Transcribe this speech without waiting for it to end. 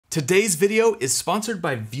Today's video is sponsored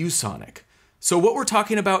by ViewSonic. So what we're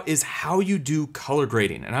talking about is how you do color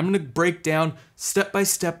grading, and I'm gonna break down step by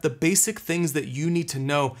step the basic things that you need to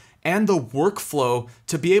know and the workflow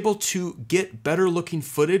to be able to get better looking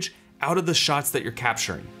footage out of the shots that you're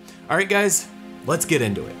capturing. All right guys, let's get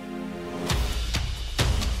into it.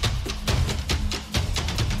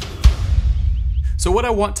 So what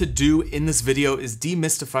I want to do in this video is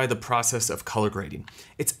demystify the process of color grading.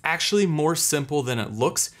 It's actually more simple than it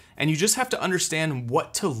looks, and you just have to understand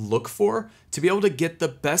what to look for to be able to get the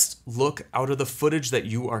best look out of the footage that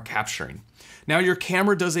you are capturing. Now, your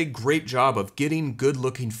camera does a great job of getting good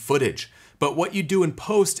looking footage, but what you do in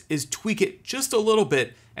post is tweak it just a little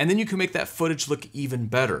bit, and then you can make that footage look even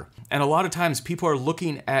better. And a lot of times people are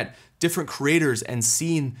looking at different creators and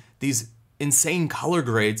seeing these insane color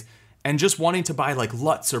grades and just wanting to buy like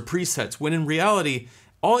LUTs or presets, when in reality,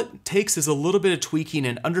 all it takes is a little bit of tweaking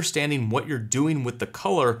and understanding what you're doing with the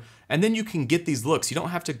color, and then you can get these looks. You don't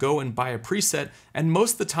have to go and buy a preset, and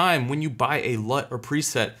most of the time when you buy a LUT or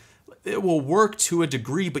preset, it will work to a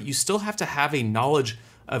degree, but you still have to have a knowledge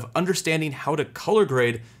of understanding how to color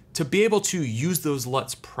grade to be able to use those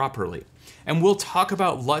LUTs properly. And we'll talk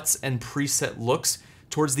about LUTs and preset looks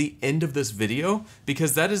towards the end of this video,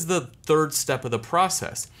 because that is the third step of the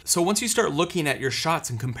process. So once you start looking at your shots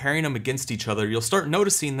and comparing them against each other, you'll start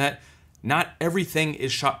noticing that not everything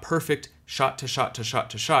is shot perfect, shot to shot to shot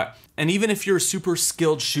to shot. And even if you're a super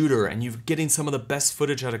skilled shooter and you're getting some of the best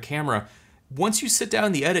footage out of camera, once you sit down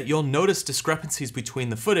in the edit, you'll notice discrepancies between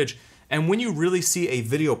the footage. And when you really see a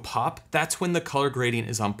video pop, that's when the color grading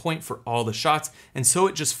is on point for all the shots, and so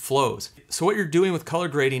it just flows. So what you're doing with color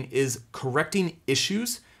grading is correcting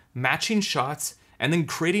issues, matching shots, and then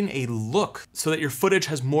creating a look so that your footage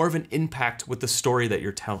has more of an impact with the story that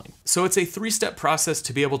you're telling. So it's a three-step process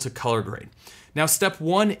to be able to color grade. Now, step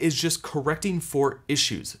one is just correcting for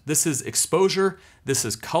issues. This is exposure, this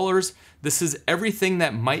is colors, this is everything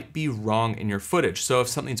that might be wrong in your footage. So if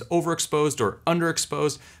something's overexposed or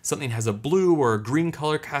underexposed, something has a blue or a green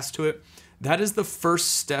color cast to it, that is the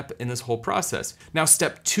first step in this whole process. Now,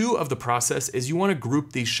 step two of the process is you want to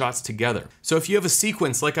group these shots together. So if you have a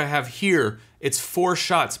sequence like I have here, it's 4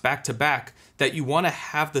 shots back to back that you want to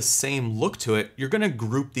have the same look to it, you're going to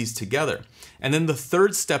group these together. And then the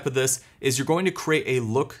third step of this is you're going to create a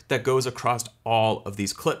look that goes across all of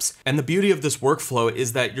these clips. And the beauty of this workflow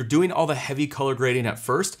is that you're doing all the heavy color grading at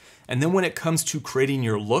first, and then when it comes to creating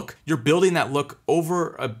your look, you're building that look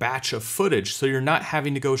over a batch of footage, so you're not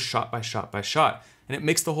having to go shot by shot by shot. And it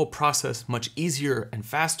makes the whole process much easier and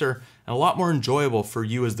faster and a lot more enjoyable for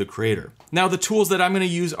you as the creator. Now, the tools that I'm gonna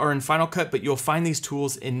use are in Final Cut, but you'll find these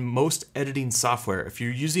tools in most editing software. If you're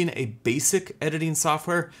using a basic editing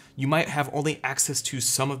software, you might have only access to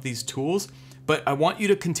some of these tools, but I want you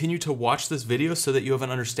to continue to watch this video so that you have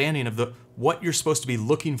an understanding of what you're supposed to be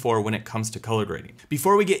looking for when it comes to color grading.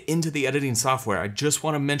 Before we get into the editing software, I just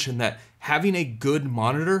wanna mention that having a good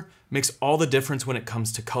monitor makes all the difference when it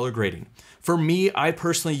comes to color grading. For me, I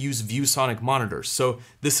personally use ViewSonic monitors. So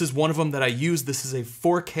this is one of them that I use. This is a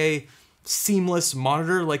 4K seamless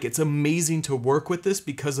monitor. Like, it's amazing to work with this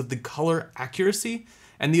because of the color accuracy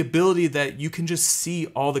and the ability that you can just see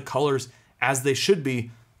all the colors as they should be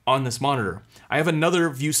on this monitor. I have another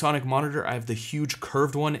ViewSonic monitor. I have the huge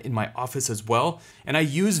curved one in my office as well. And I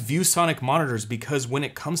use ViewSonic monitors because when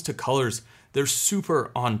it comes to colors, they're super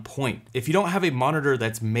on point. If you don't have a monitor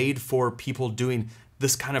that's made for people doing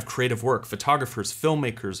this kind of creative work, photographers,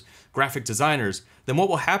 filmmakers, graphic designers, then what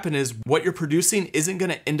will happen is what you're producing isn't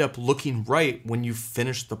gonna end up looking right when you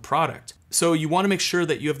finish the product. So you wanna make sure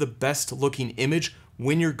that you have the best looking image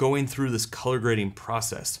when you're going through this color grading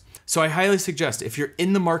process. So I highly suggest if you're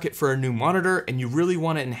in the market for a new monitor and you really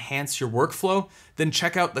want to enhance your workflow, then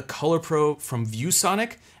check out the Color Pro from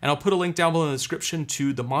ViewSonic, and I'll put a link down below in the description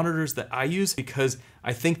to the monitors that I use, because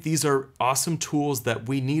I think these are awesome tools that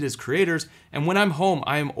we need as creators, and when I'm home,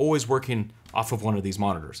 I am always working off of one of these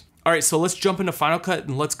monitors. All right, so let's jump into Final Cut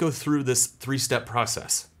and let's go through this 3-step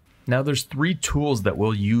process. Now, there's 3 tools that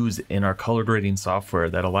we'll use in our color grading software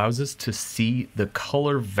that allows us to see the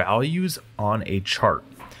color values on a chart.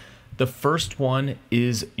 The first one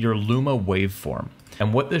is your Luma waveform.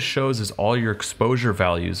 And what this shows is all your exposure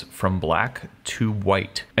values from black to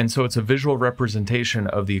white. And so it's a visual representation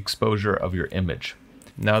of the exposure of your image.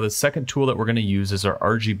 Now, the second tool that we're going to use is our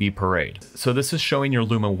RGB parade. So this is showing your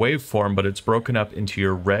Luma waveform, but it's broken up into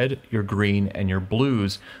your red, your green, and your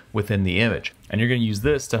blues within the image. And you're going to use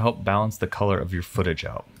this to help balance the color of your footage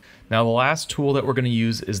out. Now the last tool that we're going to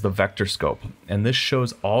use is the vector scope, and this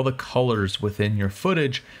shows all the colors within your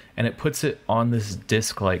footage and it puts it on this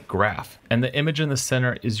disc-like graph. And the image in the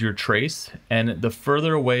center is your trace, and the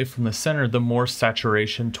further away from the center, the more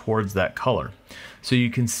saturation towards that color. So you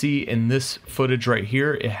can see in this footage right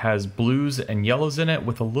here, it has blues and yellows in it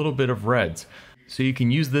with a little bit of reds. So you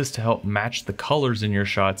can use this to help match the colors in your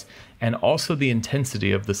shots and also the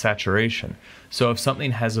intensity of the saturation. So if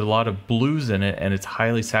something has a lot of blues in it and it's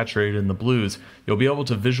highly saturated in the blues, you'll be able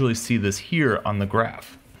to visually see this here on the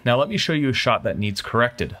graph. Now let me show you a shot that needs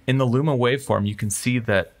corrected. In the Luma waveform, you can see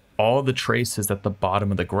that all the trace is at the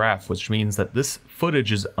bottom of the graph, which means that this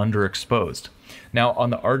footage is underexposed. Now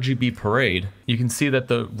on the RGB parade, you can see that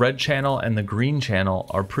the red channel and the green channel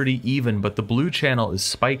are pretty even, but the blue channel is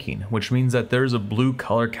spiking, which means that there's a blue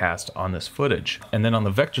color cast on this footage. And then on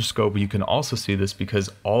the vector scope, you can also see this because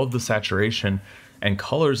all of the saturation and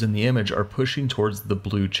colors in the image are pushing towards the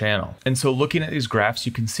blue channel. And so looking at these graphs,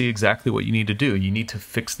 you can see exactly what you need to do. You need to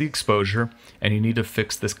fix the exposure and you need to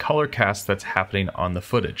fix this color cast that's happening on the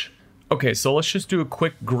footage. Okay, so let's just do a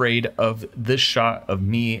quick grade of this shot of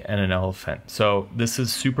me and an elephant. So this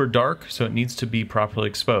is super dark, so it needs to be properly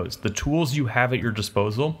exposed. The tools you have at your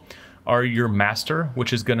disposal are your master,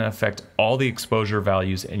 which is gonna affect all the exposure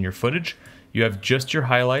values in your footage. You have just your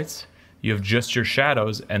highlights, you have just your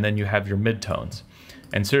shadows, and then you have your midtones.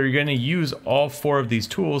 And so you're gonna use all four of these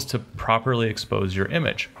tools to properly expose your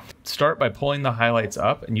image. Start by pulling the highlights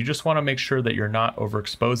up, and you just wanna make sure that you're not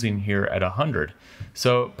overexposing here at 100.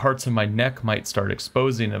 So parts of my neck might start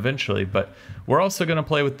exposing eventually, but we're also gonna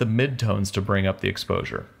play with the midtones to bring up the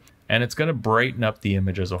exposure. And it's gonna brighten up the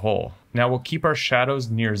image as a whole. Now we'll keep our shadows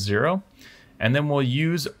near 0, and then we'll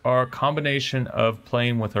use our combination of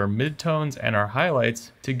playing with our midtones and our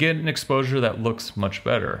highlights to get an exposure that looks much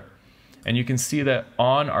better. And you can see that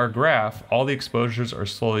on our graph, all the exposures are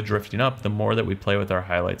slowly drifting up the more that we play with our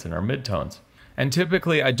highlights and our midtones. And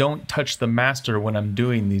typically I don't touch the master when I'm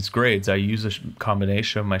doing these grades. I use a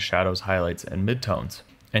combination of my shadows, highlights, and midtones.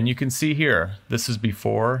 And you can see here, this is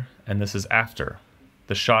before and this is after.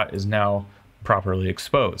 The shot is now properly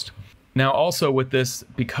exposed. Now also with this,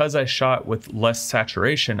 because I shot with less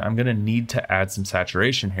saturation, I'm gonna need to add some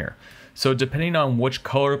saturation here. So depending on which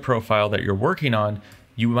color profile that you're working on,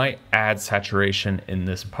 you might add saturation in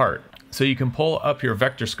this part. So you can pull up your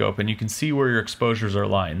vector scope and you can see where your exposures are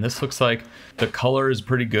lying. This looks like the color is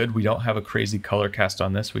pretty good. We don't have a crazy color cast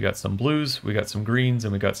on this. We got some blues, we got some greens,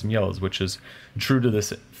 and we got some yellows, which is true to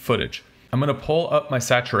this footage. I'm gonna pull up my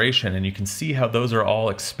saturation and you can see how those are all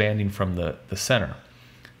expanding from the center.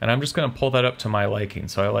 And I'm just gonna pull that up to my liking.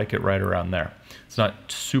 So I like it right around there. It's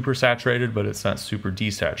not super saturated, but it's not super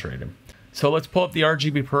desaturated. So let's pull up the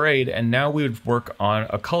RGB parade, and now we would work on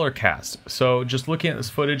a color cast. So just looking at this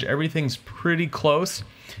footage, everything's pretty close.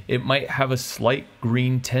 It might have a slight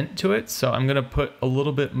green tint to it, so I'm gonna put a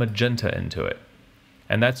little bit magenta into it.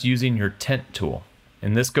 And that's using your tint tool.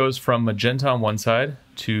 And this goes from magenta on one side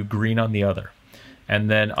to green on the other. And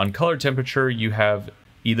then on color temperature, you have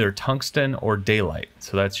either tungsten or daylight.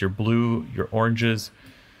 So that's your blue, your oranges,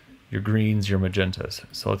 your greens, your magentas.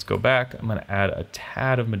 So let's go back. I'm gonna add a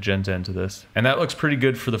tad of magenta into this. And that looks pretty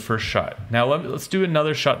good for the first shot. Now let's do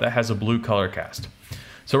another shot that has a blue color cast.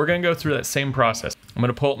 So we're gonna go through that same process. I'm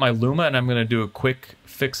gonna pull up my Luma and I'm gonna do a quick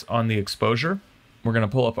fix on the exposure. We're gonna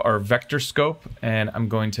pull up our vector scope and I'm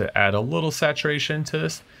going to add a little saturation to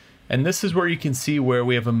this. And this is where you can see where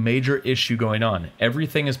we have a major issue going on.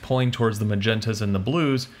 Everything is pulling towards the magentas and the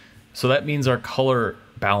blues. So that means our color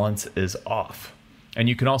balance is off. And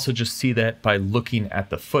you can also just see that by looking at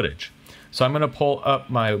the footage. So I'm gonna pull up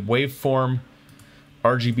my waveform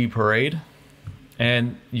RGB parade,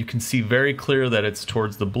 and you can see very clear that it's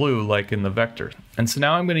towards the blue like in the vector. And so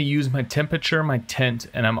now I'm gonna use my temperature, my tint,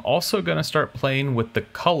 and I'm also gonna start playing with the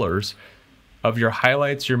colors of your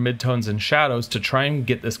highlights, your midtones, and shadows to try and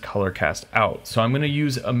get this color cast out. So I'm gonna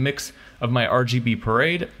use a mix of my RGB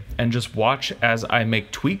parade and just watch as I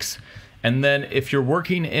make tweaks. And then if you're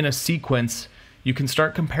working in a sequence, you can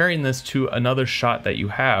start comparing this to another shot that you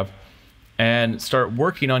have and start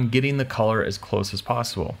working on getting the color as close as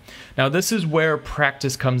possible. Now this is where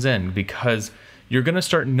practice comes in, because you're gonna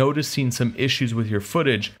start noticing some issues with your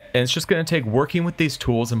footage, and it's just gonna take working with these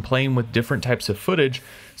tools and playing with different types of footage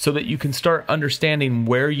so that you can start understanding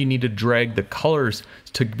where you need to drag the colors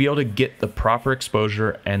to be able to get the proper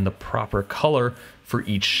exposure and the proper color for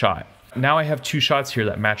each shot. Now I have two shots here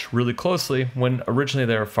that match really closely when originally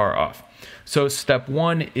they were far off. So step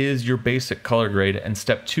one is your basic color grade, and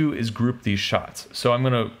step two is group these shots. So I'm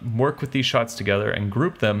gonna work with these shots together and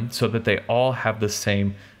group them so that they all have the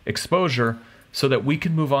same exposure so that we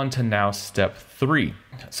can move on to now step 3.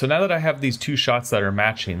 So now that I have these two shots that are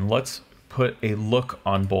matching, let's put a look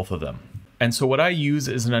on both of them. And so what I use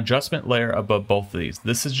is an adjustment layer above both of these.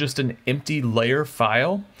 This is just an empty layer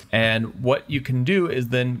file. And what you can do is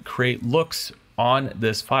then create looks on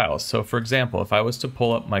this file. So for example, if I was to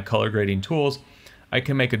pull up my color grading tools, I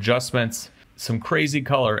can make adjustments, some crazy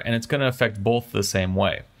color, and it's going to affect both the same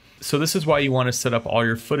way. So this is why you want to set up all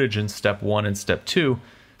your footage in step 1 and step 2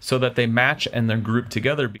 so that they match and they're grouped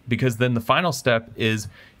together, because then the final step is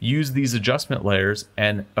use these adjustment layers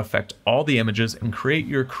and affect all the images and create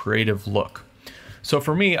your creative look. So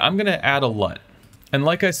for me, I'm going to add a LUT. And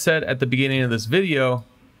like I said at the beginning of this video,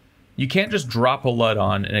 you can't just drop a LUT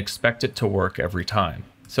on and expect it to work every time.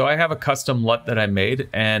 So I have a custom LUT that I made,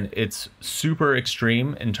 and it's super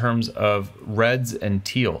extreme in terms of reds and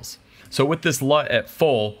teals. So with this LUT at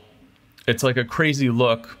full, it's like a crazy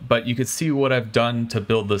look, but you can see what I've done to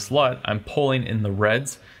build this LUT. I'm pulling in the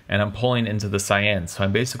reds and I'm pulling into the cyans. So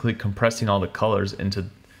I'm basically compressing all the colors into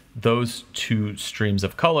those two streams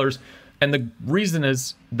of colors. And the reason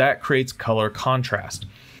is that creates color contrast.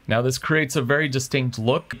 Now this creates a very distinct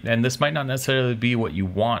look, and this might not necessarily be what you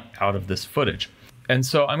want out of this footage. And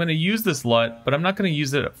so I'm going to use this LUT, but I'm not going to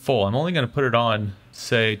use it at full. I'm only going to put it on,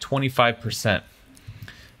 say, 25%.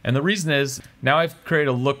 And the reason is, now I've created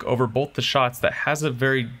a look over both the shots that has a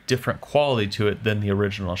very different quality to it than the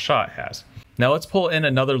original shot has. Now let's pull in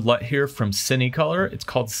another LUT here from Cinecolor. It's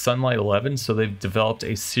called Sunlight 11. So they've developed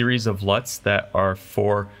a series of LUTs that are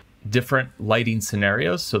for different lighting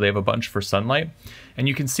scenarios. So they have a bunch for sunlight. And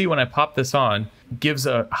you can see when I pop this on, it gives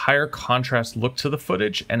a higher contrast look to the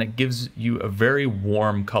footage, and it gives you a very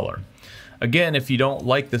warm color. Again, if you don't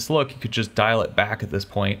like this look, you could just dial it back at this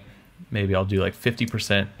point. Maybe I'll do like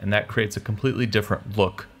 50%, and that creates a completely different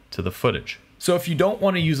look to the footage. So if you don't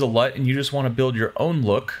want to use a LUT and you just want to build your own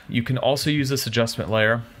look, you can also use this adjustment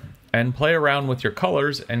layer and play around with your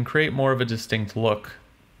colors and create more of a distinct look.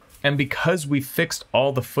 And because we fixed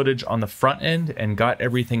all the footage on the front end and got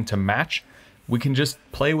everything to match, we can just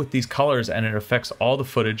play with these colors and it affects all the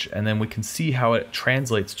footage, and then we can see how it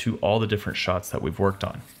translates to all the different shots that we've worked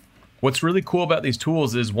on. What's really cool about these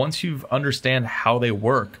tools is once you understand how they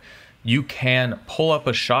work, you can pull up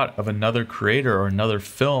a shot of another creator or another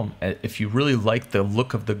film if you really like the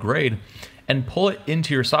look of the grade and pull it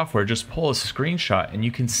into your software. Just pull a screenshot and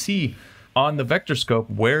you can see on the vector scope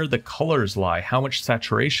where the colors lie, how much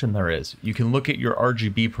saturation there is. You can look at your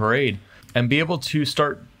RGB parade and be able to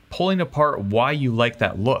start pulling apart why you like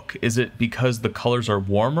that look. Is it because the colors are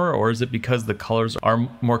warmer, or is it because the colors are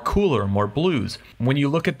more cooler, more blues? When you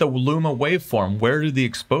look at the Luma waveform, where do the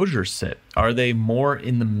exposures sit? Are they more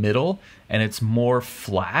in the middle and it's more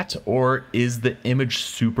flat, or is the image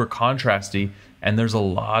super contrasty and there's a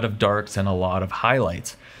lot of darks and a lot of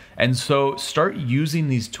highlights? And so start using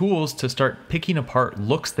these tools to start picking apart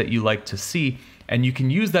looks that you like to see, and you can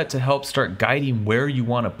use that to help start guiding where you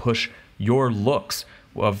want to push your looks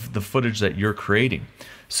of the footage that you're creating.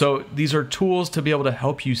 So these are tools to be able to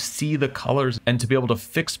help you see the colors and to be able to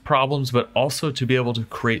fix problems, but also to be able to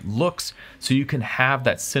create looks so you can have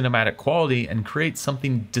that cinematic quality and create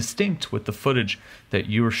something distinct with the footage that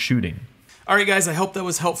you're shooting. All right, guys, I hope that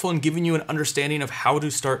was helpful in giving you an understanding of how to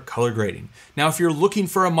start color grading. Now, if you're looking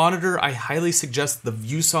for a monitor, I highly suggest the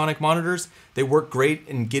ViewSonic monitors. They work great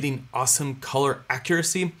in getting awesome color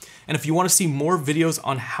accuracy. And if you want to see more videos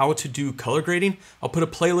on how to do color grading, I'll put a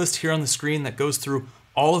playlist here on the screen that goes through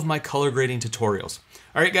all of my color grading tutorials.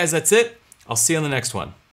 All right, guys, that's it. I'll see you on the next one.